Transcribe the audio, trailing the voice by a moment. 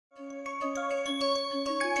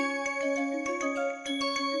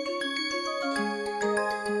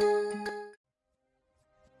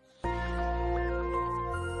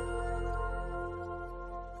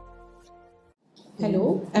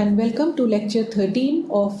and welcome to lecture 13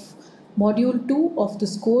 of module 2 of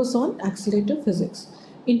this course on accelerator physics.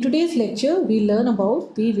 In today's lecture, we learn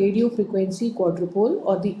about the radio frequency quadrupole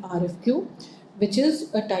or the RFQ, which is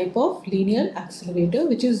a type of linear accelerator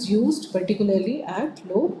which is used particularly at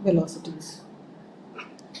low velocities.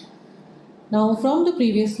 Now, from the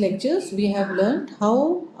previous lectures, we have learned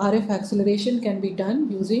how RF acceleration can be done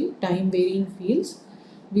using time varying fields.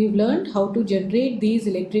 We've learned how to generate these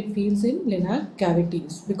electric fields in linear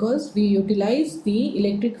cavities because we utilize the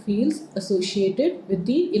electric fields associated with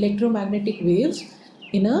the electromagnetic waves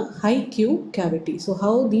in a high Q cavity. So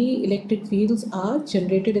how the electric fields are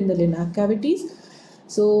generated in the linear cavities.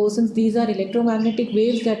 So since these are electromagnetic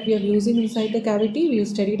waves that we are using inside the cavity, we have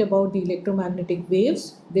studied about the electromagnetic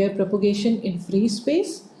waves, their propagation in free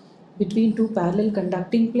space between two parallel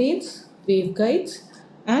conducting planes, waveguides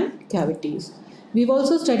and cavities. We've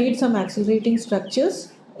also studied some accelerating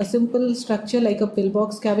structures. A simple structure like a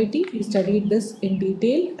pillbox cavity, we studied this in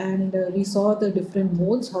detail and we saw the different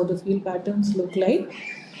modes, how the field patterns look like.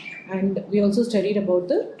 And we also studied about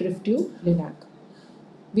the drift tube linac.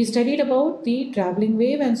 We studied about the traveling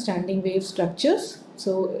wave and standing wave structures.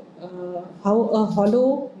 So how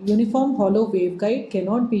a uniform hollow waveguide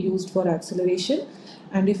cannot be used for acceleration,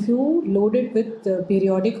 and if you load it with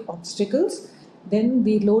periodic obstacles, then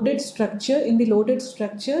the loaded structure,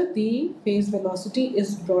 the phase velocity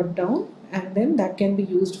is brought down and then that can be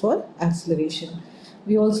used for acceleration.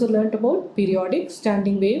 We also learned about periodic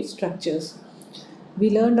standing wave structures. We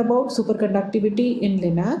learned about superconductivity in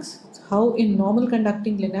linacs, how in normal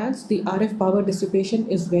conducting linacs the RF power dissipation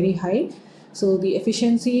is very high. So the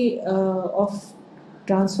efficiency of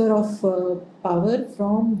transfer of power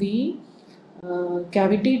from the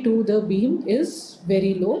cavity to the beam is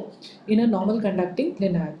very low in a normal conducting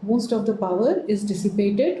linac. Most of the power is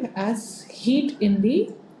dissipated as heat in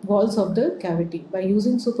the walls of the cavity. By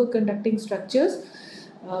using superconducting structures,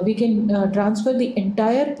 we can transfer the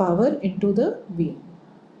entire power into the beam.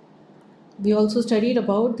 We also studied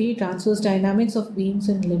about the transverse dynamics of beams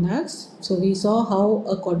in linacs. So we saw how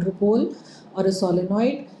a quadrupole or a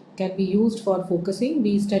solenoid can be used for focusing.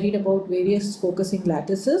 We studied about various focusing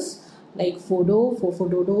lattices like FODO,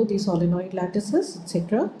 FOFODODO, the solenoid lattices,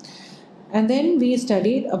 etc. And then we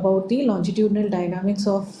studied about the longitudinal dynamics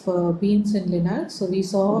of beams in linacs. So we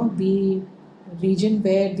saw the region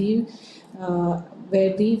where the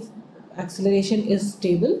acceleration is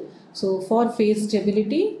stable. So for phase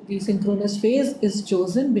stability, the synchronous phase is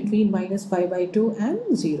chosen between -π/2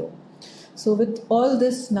 and 0. So with all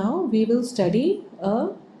this now, we will study a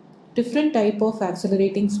different type of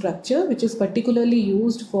accelerating structure which is particularly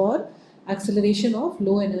used for acceleration of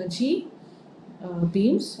low energy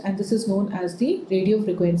beams, and this is known as the radio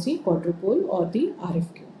frequency quadrupole or the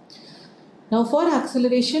RFQ. Now for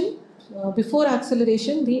acceleration, before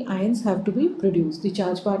acceleration, the ions have to be produced, the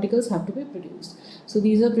charge particles have to be produced. So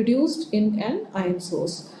these are produced in an ion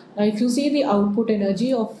source. Now if you see the output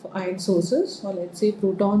energy of ion sources, or let's say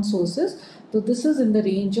proton sources, so this is in the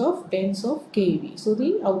range of tens of keV. So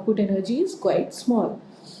the output energy is quite small.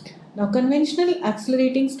 Now conventional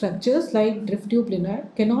accelerating structures like drift tube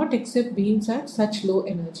linac cannot accept beams at such low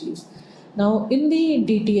energies. Now in the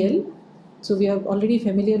DTL, so we are already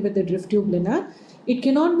familiar with the drift tube linac, it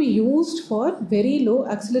cannot be used for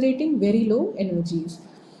accelerating very low energies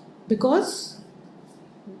because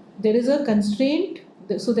there is a constraint.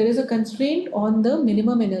 So there is a constraint on the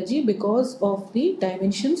minimum energy because of the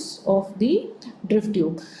dimensions of the drift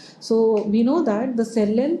tube. So we know that the cell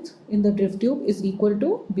length in the drift tube is equal to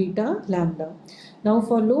beta lambda. Now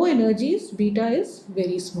for low energies, beta is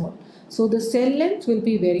very small. So the cell length will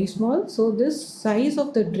be very small. So this size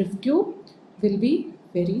of the drift tube will be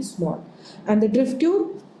very small. And the drift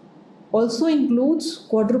tube also includes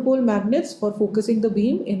quadrupole magnets for focusing the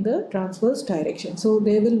beam in the transverse direction. So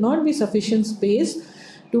there will not be sufficient space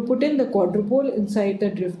to put in the quadrupole inside the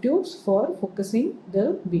drift tubes for focusing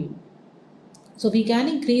the beam. So we can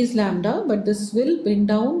increase lambda, but this will bring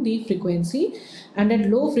down the frequency, and at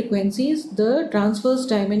low frequencies the transverse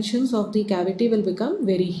dimensions of the cavity will become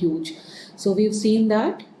very huge. So we've seen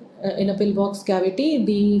that in a pillbox cavity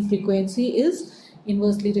the frequency is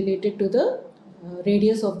inversely related to the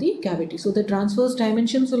radius of the cavity. So the transverse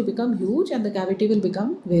dimensions will become huge and the cavity will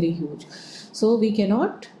become very huge. So we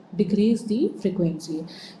cannot decrease the frequency.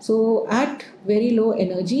 So at very low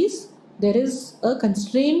energies, there is a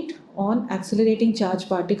constraint on accelerating charge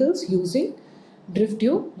particles using drift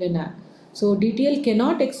tube linac. So DTL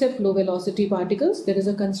cannot accept low velocity particles. There is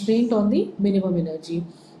a constraint on the minimum energy.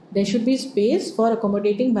 there should be space for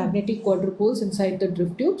accommodating magnetic quadrupoles inside the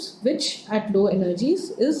drift tubes, which at low energies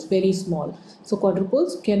is very small. So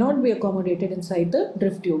quadrupoles cannot be accommodated inside the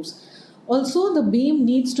drift tubes. Also, the beam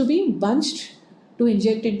needs to be bunched to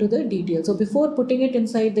inject into the DTL. So before putting it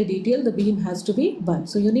inside the DTL, the beam has to be bunched.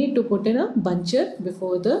 So you need to put in a buncher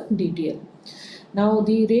before the DTL. Now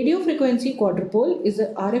the radio frequency quadrupole is a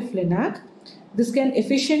RF linac. This can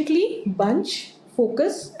efficiently bunch,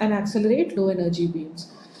 focus and accelerate low energy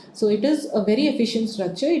beams. So it is a very efficient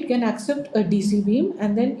structure. It can accept a DC beam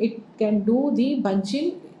and then it can do the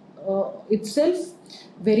bunching itself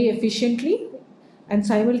very efficiently, and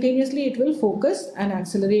simultaneously it will focus and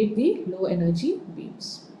accelerate the low energy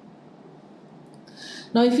beams.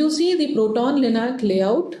 Now if you see the proton linac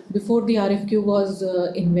layout before the RFQ was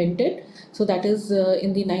invented, so that is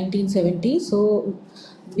in the 1970s. So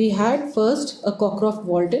we had first a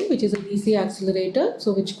Cockcroft-Walton, which is a DC accelerator,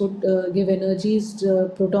 so which could give energies,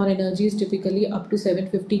 proton energies typically up to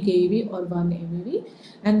 750 keV or 1 MeV,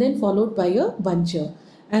 and then followed by a buncher.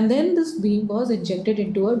 And then this beam was injected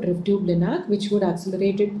into a drift tube linac, which would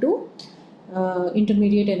accelerate it to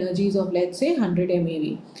intermediate energies of, let's say, 100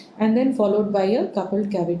 MeV, and then followed by a coupled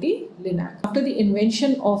cavity linac. After the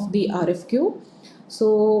invention of the RFQ,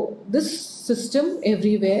 so this system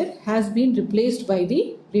everywhere has been replaced by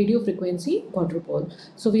the radio frequency quadrupole.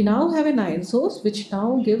 So we now have an ion source which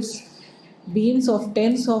now gives beams of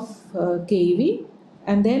tens of keV,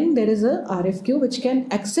 and then there is a RFQ which can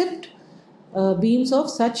accept beams of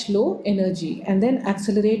such low energy and then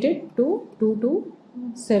accelerate it to 2 to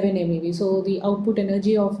 7 MeV. So the output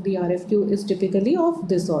energy of the RFQ is typically of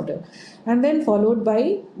this order, and then followed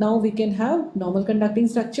by, now we can have normal conducting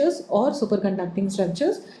structures or superconducting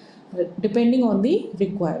structures depending on the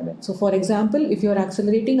requirement. So for example, if you are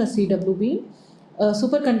accelerating a CW beam, a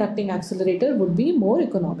superconducting accelerator would be more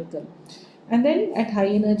economical. And then at high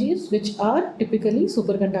energies, which are typically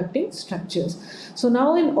superconducting structures. So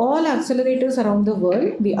now in all accelerators around the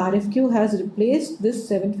world, the RFQ has replaced this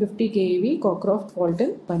 750 keV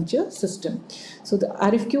Cockcroft-Walton buncher system. So the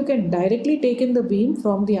RFQ can directly take in the beam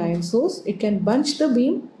from the ion source. It can bunch the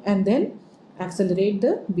beam and then accelerate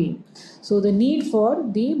the beam. So the need for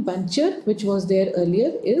the buncher, which was there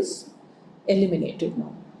earlier, is eliminated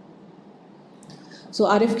now. So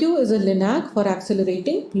RFQ is a linac for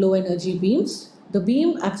accelerating low energy beams. The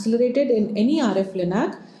beam accelerated in any RF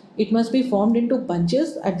linac, it must be formed into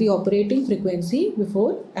bunches at the operating frequency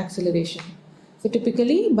before acceleration. So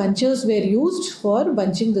typically bunchers were used for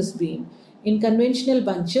bunching this beam. In conventional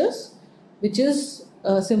bunchers, which is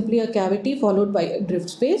simply a cavity followed by a drift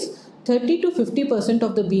space, 30 to 50%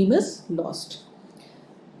 of the beam is lost.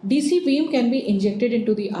 DC beam can be injected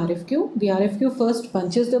into the RFQ. The RFQ first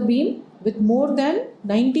punches the beam with more than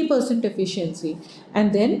 90% efficiency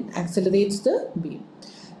and then accelerates the beam.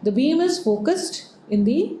 The beam is focused in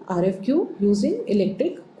the RFQ using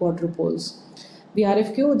electric quadrupoles. The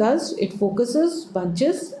RFQ thus, it focuses,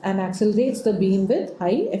 bunches and accelerates the beam with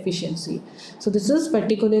high efficiency. So this is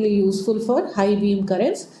particularly useful for high beam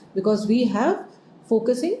currents because we have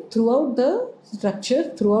focusing throughout the structure,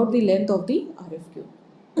 throughout the length of the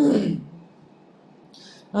RFQ.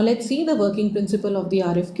 Now let's see the working principle of the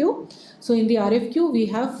RFQ. So in the RFQ we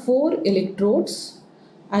have 4 electrodes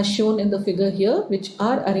as shown in the figure here, which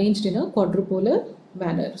are arranged in a quadrupolar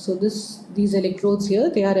manner. So these electrodes here,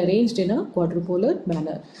 they are arranged in a quadrupolar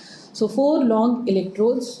manner. So 4 long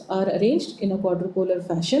electrodes are arranged in a quadrupolar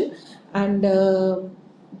fashion, and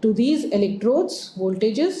to these electrodes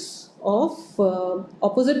voltages of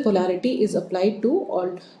opposite polarity is applied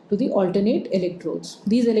to the alternate electrodes.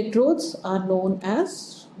 These electrodes are known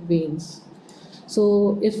as vanes.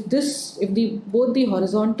 So if both the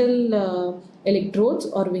horizontal electrodes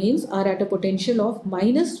or vanes are at a potential of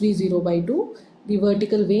minus V0 by 2, the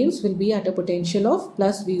vertical vanes will be at a potential of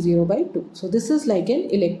plus V0 by 2. So this is like an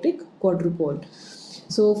electric quadrupole.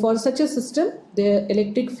 So for such a system, the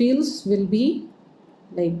electric fields will be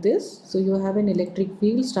like this. So you have an electric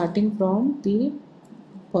field starting from the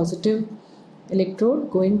positive electrode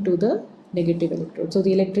going to the negative electrode. So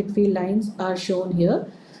the electric field lines are shown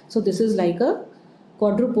here. So this is like a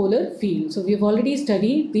quadrupolar field. So we have already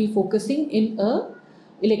studied the focusing in a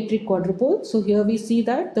electric quadrupole. So here we see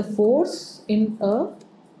that the force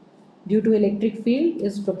due to electric field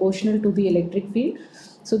is proportional to the electric field.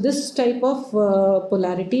 So this type of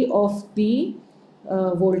polarity of the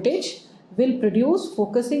voltage will produce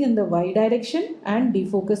focusing in the y direction and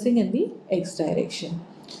defocusing in the x direction.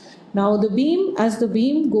 Now the beam, as the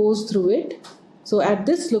beam goes through it, so at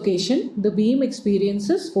this location the beam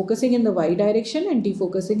experiences focusing in the y direction and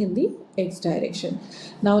defocusing in the x direction.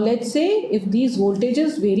 Now let's say if these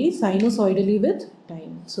voltages vary sinusoidally with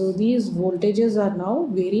time. So these voltages are now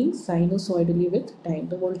varying sinusoidally with time.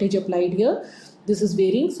 The voltage applied here, this is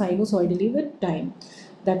varying sinusoidally with time.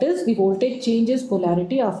 That is, the voltage changes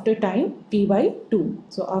polarity after time t by 2.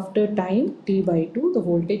 So after time t by 2, the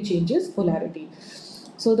voltage changes polarity.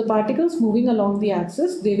 So the particles moving along the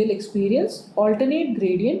axis, they will experience alternate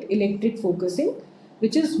gradient electric focusing,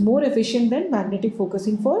 which is more efficient than magnetic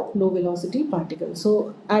focusing for low velocity particles.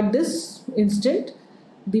 So at this instant,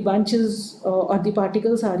 the bunches or the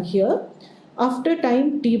particles are here. After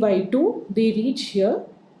time t by 2, they reach here,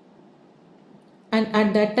 and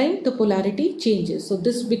at that time the polarity changes. So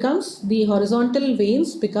this becomes, the horizontal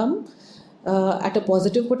veins become at a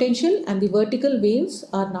positive potential and the vertical veins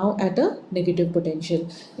are now at a negative potential.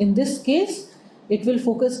 In this case, it will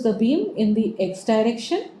focus the beam in the x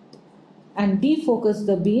direction and defocus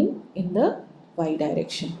the beam in the y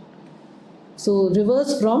direction. So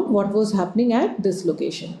reverse from what was happening at this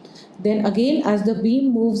location. Then again, as the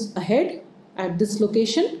beam moves ahead at this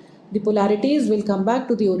location, the polarities will come back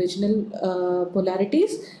to the original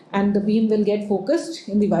polarities, and the beam will get focused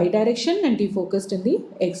in the y direction and defocused in the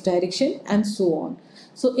x direction, and so on.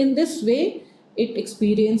 So in this way, it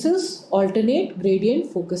experiences alternate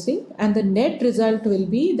gradient focusing, and the net result will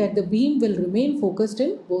be that the beam will remain focused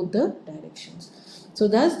in both the directions. So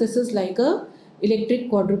thus this is like a electric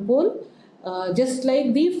quadrupole. Just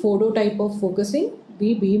like the photo type of focusing,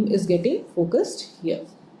 the beam is getting focused here.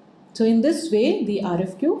 So in this way, the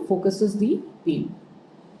RFQ focuses the beam.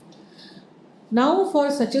 Now for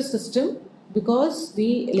such a system, because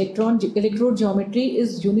the electrode geometry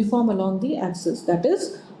is uniform along the axis, that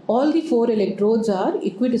is, all the 4 electrodes are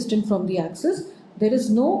equidistant from the axis, there is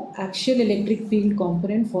no axial electric field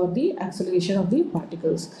component for the acceleration of the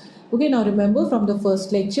particles. Okay, now remember from the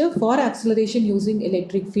first lecture, for acceleration using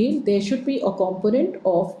electric field, there should be a component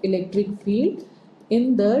of electric field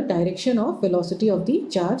in the direction of velocity of the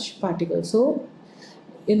charged particle. So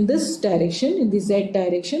in this direction, in the z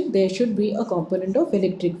direction, there should be a component of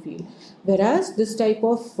electric field. Whereas this type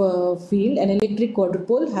of field, an electric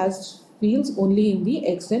quadrupole, has fields only in the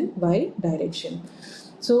x and y direction.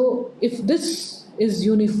 So if this is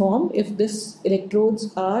uniform, if this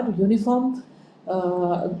electrodes are uniform,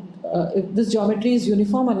 if this geometry is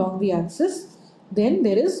uniform along the axis, then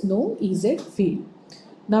there is no EZ field.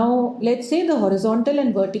 Now let's say the horizontal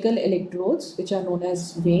and vertical electrodes, which are known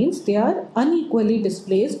as vanes, they are unequally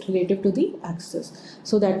displaced relative to the axis.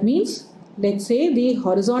 So that means, let's say the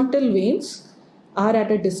horizontal vanes are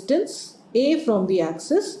at a distance a from the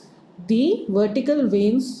axis, the vertical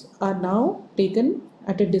vanes are now taken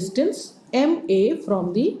at a distance ma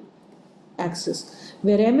from the axis,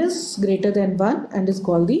 where m is greater than 1 and is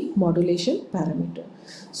called the modulation parameter.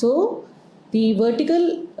 So the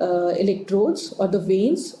vertical electrodes or the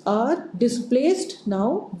vanes are displaced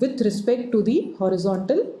now with respect to the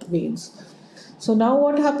horizontal vanes. So now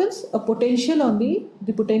what happens? A potential on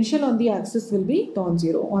the potential on the axis will be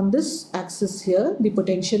non-zero. On this axis here, the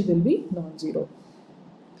potential will be non-zero.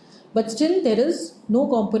 But still there is no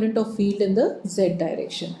component of field in the z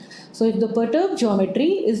direction. So if the perturbed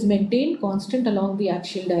geometry is maintained constant along the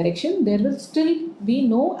axial direction, there will still be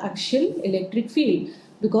no axial electric field,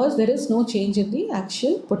 because there is no change in the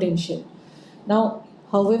axial potential. Now,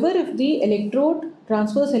 however, if the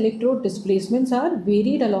transverse electrode displacements are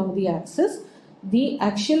varied along the axis, the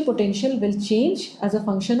axial potential will change as a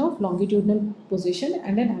function of longitudinal position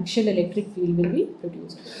and an axial electric field will be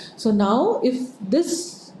produced. So now if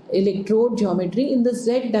this electrode geometry in the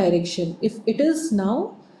z direction, if it is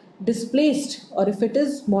now displaced or if it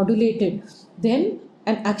is modulated, then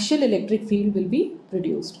an axial electric field will be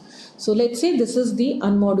produced. So let's say this is the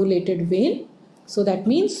unmodulated vane. So that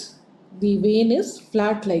means the vane is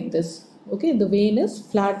flat like this. Okay, the vane is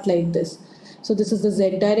flat like this. So this is the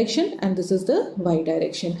z direction and this is the y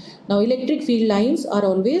direction. Now electric field lines are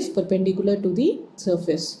always perpendicular to the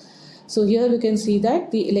surface. So here we can see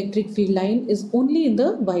that the electric field line is only in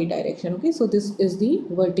the y direction. Okay, so this is the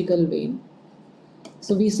vertical vane.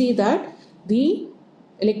 So we see that the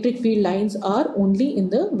electric field lines are only in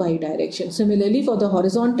the y direction. Similarly, for the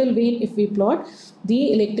horizontal vane, if we plot,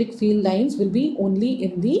 the electric field lines will be only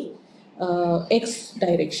in the x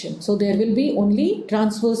direction. So there will be only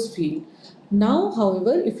transverse field. Now,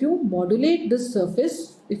 however, if you modulate this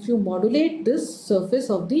surface,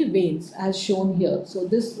 of the vanes as shown here. So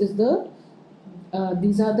this is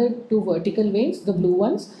these are the 2 vertical vanes, the blue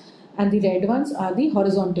ones, and the red ones are the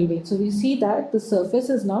horizontal vanes. So we see that the surface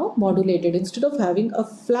is now modulated. Instead of having a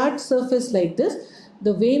flat surface like this,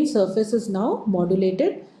 the vane surface is now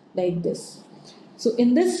modulated like this. So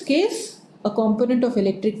in this case, a component of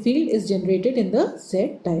electric field is generated in the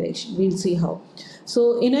z direction. We'll see how.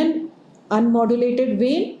 So in an unmodulated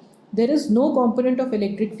vein, there is no component of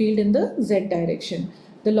electric field in the z direction.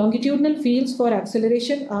 The longitudinal fields for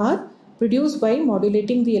acceleration are produced by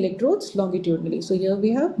modulating the electrodes longitudinally. So here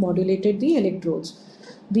we have modulated the electrodes.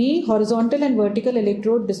 The horizontal and vertical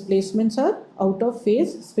electrode displacements are out of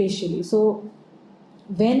phase spatially. So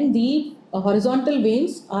when the horizontal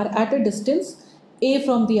veins are at a distance a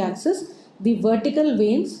from the axis, the vertical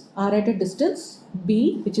veins are at a distance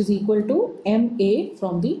b, which is equal to ma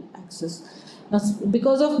from the axis. Now,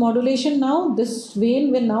 because of modulation now, this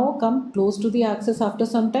vein will now come close to the axis after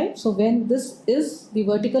some time. So when the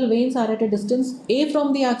vertical veins are at a distance a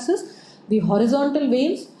from the axis, the horizontal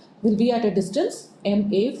veins will be at a distance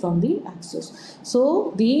ma from the axis.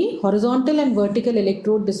 So the horizontal and vertical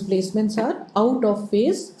electrode displacements are out of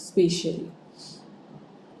phase spatially.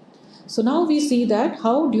 So now we see that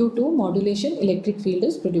how due to modulation electric field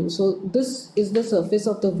is produced. So this is the surface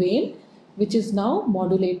of the vein, which is now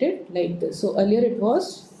modulated like this. So earlier it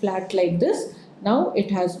was flat like this. Now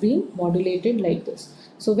it has been modulated like this.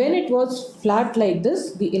 So when it was flat like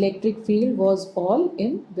this, the electric field was all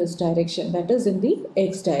in this direction, that is in the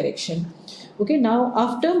x direction. Okay, now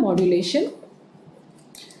after modulation,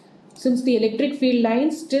 since the electric field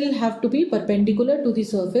lines still have to be perpendicular to the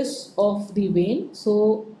surface of the vein,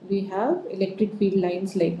 so we have electric field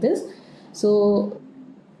lines like this. So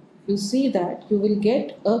you see that you will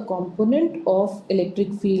get a component of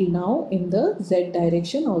electric field now in the z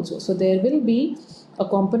direction also. So there will be a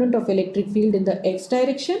component of electric field in the x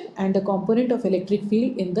direction and a component of electric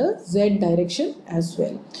field in the z direction as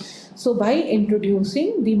well. So by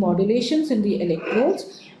introducing the modulations in the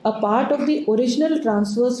electrodes, a part of the original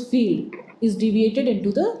transverse field is deviated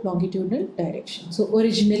into the longitudinal direction. So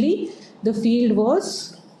originally the field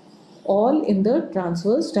was all in the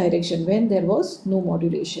transverse direction when there was no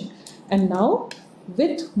modulation, and now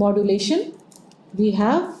with modulation we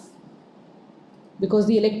have, because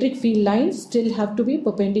the electric field lines still have to be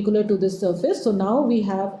perpendicular to this surface, so now we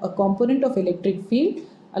have a component of electric field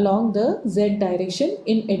along the z direction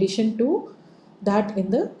in addition to that in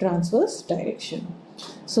the transverse direction.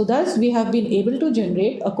 So thus we have been able to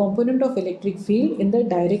generate a component of electric field in the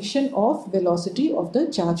direction of velocity of the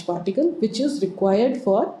charged particle, which is required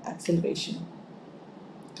for acceleration.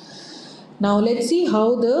 Now let's see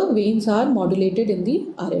how the veins are modulated in the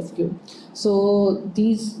RFQ. So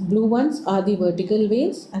these blue ones are the vertical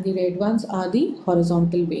veins and the red ones are the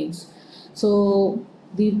horizontal veins. So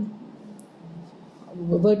the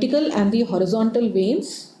vertical and the horizontal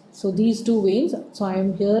veins, so these two veins, so I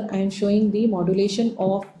am showing the modulation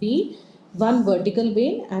of the one vertical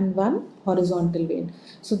vein and one horizontal vein.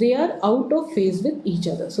 So they are out of phase with each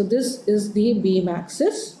other. So this is the beam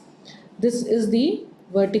axis, this is the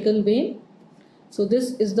vertical vein. So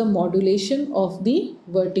this is the modulation of the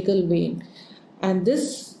vertical vein, and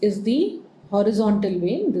this is the horizontal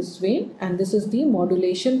vein, this vein, and this is the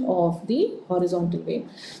modulation of the horizontal vein.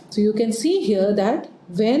 So you can see here that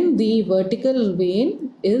when the vertical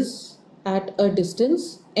vein is at a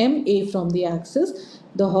distance ma from the axis,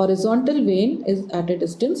 the horizontal vein is at a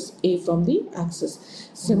distance a from the axis.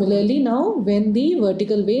 Similarly, now when the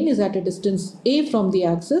vertical vein is at a distance a from the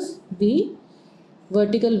axis, the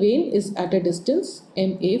vertical vein is at a distance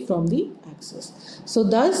ma from the axis. So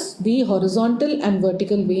thus the horizontal and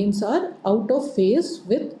vertical veins are out of phase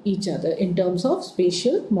with each other in terms of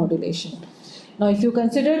spatial modulation. Now if you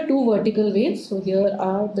consider two vertical veins, so here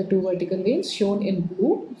are the two vertical veins shown in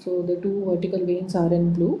blue. So the two vertical veins are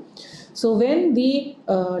in blue. So when the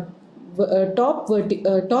top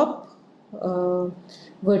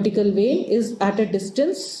vertical vein is at a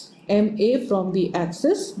distance ma from the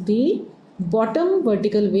axis, the bottom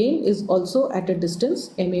vertical vein is also at a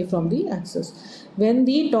distance ma from the axis. When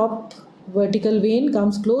the top vertical vein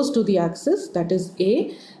comes close to the axis, that is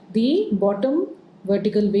A, the bottom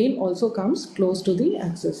vertical vein also comes close to the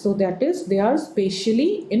axis. So that is, they are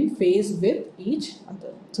spatially in phase with each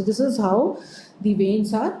other. So this is how the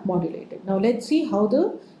veins are modulated. Now let's see how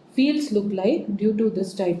the fields look like due to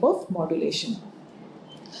this type of modulation.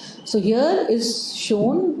 So here is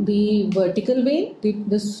shown the vertical vein.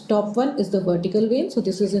 This top one is the vertical vein. So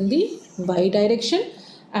this is in the y direction,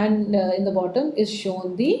 and in the bottom is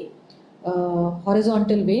shown the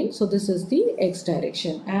horizontal vein. So this is the x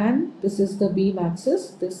direction, and this is the beam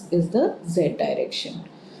axis. This is the z direction.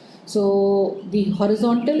 So the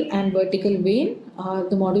horizontal and vertical vein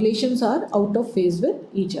the modulations are out of phase with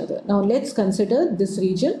each other. Now let's consider this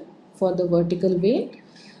region for the vertical vein.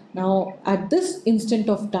 Now at this instant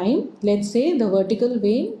of time, let's say the vertical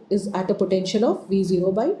vane is at a potential of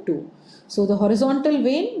V0 by 2. So the horizontal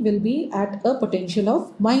vane will be at a potential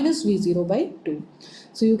of minus V0 by 2.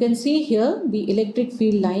 So you can see here the electric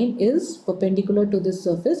field line is perpendicular to this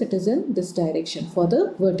surface. It is in this direction for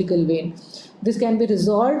the vertical vane. This can be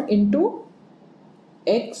resolved into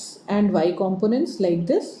X and Y components like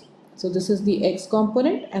this. So this is the X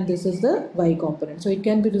component and this is the Y component. So it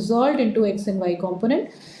can be resolved into X and Y component.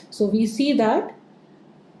 So we see that,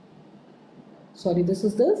 sorry, this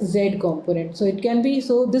is the Z component. So it can be,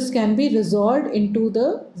 so this can be resolved into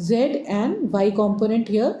the Z and Y component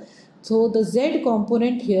here. So the Z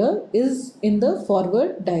component here is in the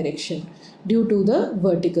forward direction due to the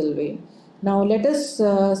vertical vane. Now let us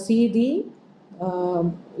see the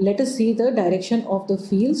direction of the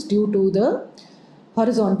fields due to the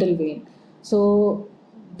horizontal vane. So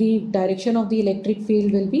the direction of the electric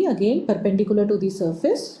field will be again perpendicular to the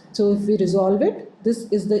surface. So if we resolve it, this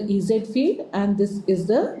is the EZ field and this is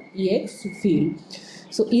the EX field.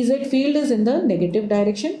 So EZ field is in the negative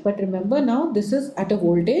direction, but remember now this is at a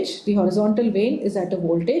voltage, the horizontal vane is at a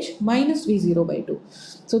voltage minus V0 by 2.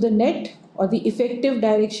 So the net or the effective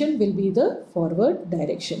direction will be the forward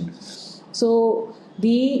direction. So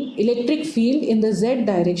the electric field in the Z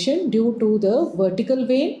direction due to the vertical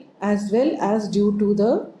vane as well as due to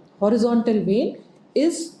the horizontal vane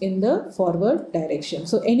is in the forward direction.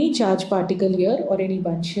 So any charge particle here or any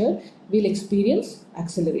bunch here will experience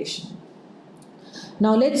acceleration.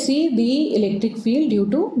 Now let's see the electric field due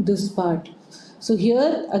to this part. So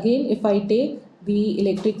here again, if I take the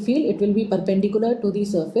electric field, it will be perpendicular to the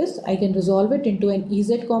surface. I can resolve it into an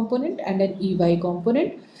EZ component and an EY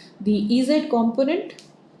component. The EZ component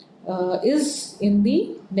is in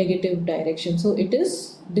the negative direction, so it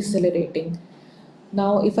is decelerating.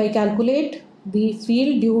 Now if I calculate the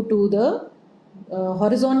field due to the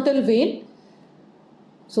horizontal vane,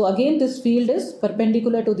 so again this field is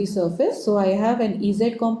perpendicular to the surface, so I have an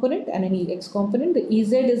EZ component and an EX component. The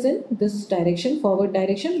EZ is in this direction, forward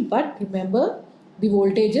direction, but remember the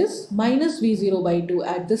voltage is minus V0 by 2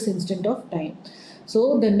 at this instant of time.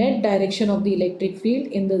 So the net direction of the electric field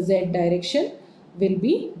in the Z direction will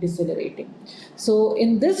be decelerating. So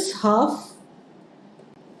in this half,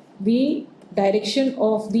 the direction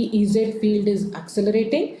of the EZ field is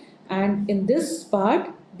accelerating, and in this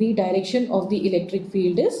part the direction of the electric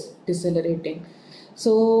field is decelerating.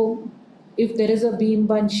 So if there is a beam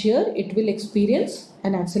bunch here, it will experience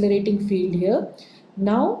an accelerating field here.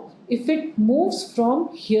 Now if it moves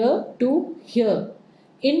from here to here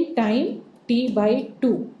in time T by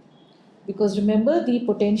 2, because remember the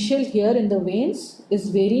potential here in the vanes is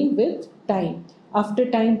varying with time. After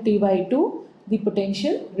time T by 2, the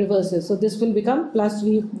potential reverses. So this will become plus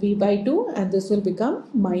V by 2 and this will become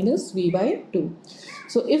minus V by 2.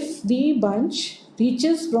 So if the bunch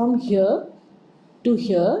reaches from here to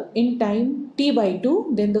here in time T by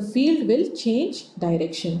 2, then the field will change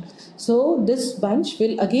direction. So this bunch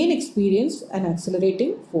will again experience an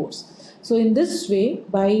accelerating force. So in this way,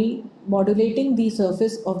 by modulating the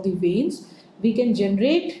surface of the vanes, we can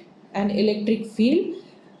generate an electric field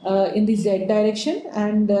in the Z direction,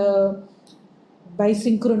 and by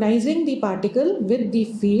synchronizing the particle with the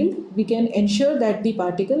field, we can ensure that the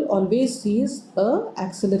particle always sees a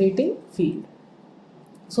accelerating field.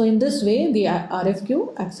 So in this way, the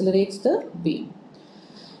RFQ accelerates the beam.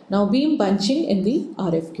 Now beam bunching in the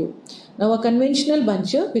RFQ. Now a conventional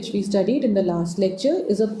buncher, which we studied in the last lecture,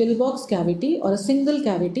 is a pillbox cavity or a single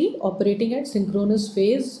cavity operating at synchronous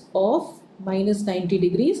phase of minus 90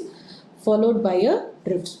 degrees followed by a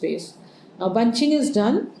drift space. Now bunching is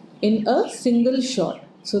done in a single shot.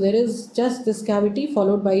 So there is just this cavity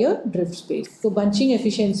followed by a drift space. So bunching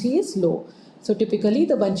efficiency is low. So typically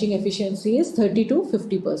the bunching efficiency is 30 to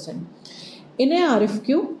 50%. In a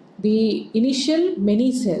RFQ, the initial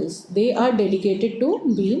many cells, they are dedicated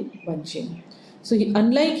to beam bunching. So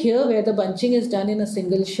unlike here where the bunching is done in a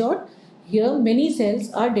single shot, here many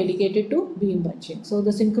cells are dedicated to beam bunching. So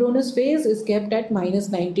the synchronous phase is kept at minus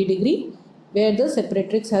 90 degree, where the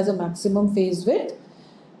separatrix has a maximum phase width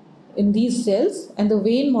in these cells, and the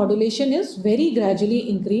vane modulation is very gradually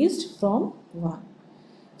increased from 1.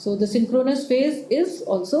 So the synchronous phase is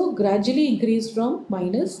also gradually increased from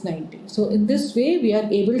minus 90. So in this way we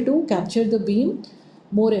are able to capture the beam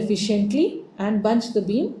more efficiently and bunch the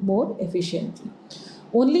beam more efficiently.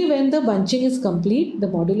 Only when the bunching is complete, the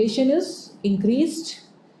modulation is increased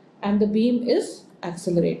and the beam is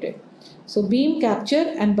accelerated. So beam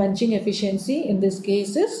capture and bunching efficiency in this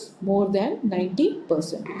case is more than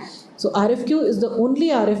 90%. So RFQ is the only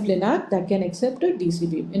RF linac that can accept a DC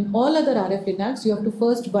beam. In all other RF linacs, you have to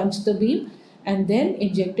first bunch the beam and then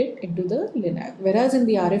inject it into the linac. Whereas in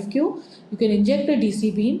the RFQ, you can inject a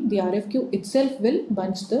DC beam, the RFQ itself will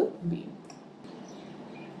bunch the beam.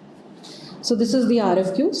 So this is the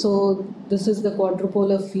RFQ. So this is the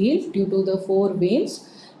quadrupolar field due to the 4 vanes,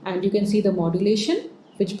 and you can see the modulation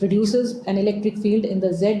which produces an electric field in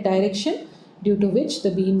the Z direction, due to which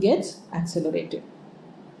the beam gets accelerated.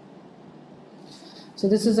 So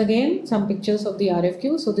this is again some pictures of the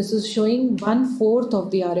RFQ. So this is showing 1/4 of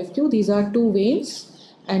the RFQ. These are 2 vanes,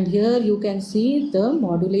 and here you can see the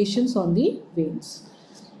modulations on the vanes.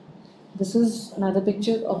 This is another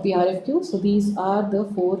picture of the RFQ. So these are the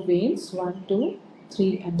 4 vanes, 1, 2,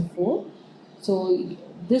 3 and 4. So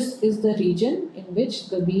this is the region in which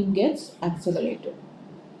the beam gets accelerated.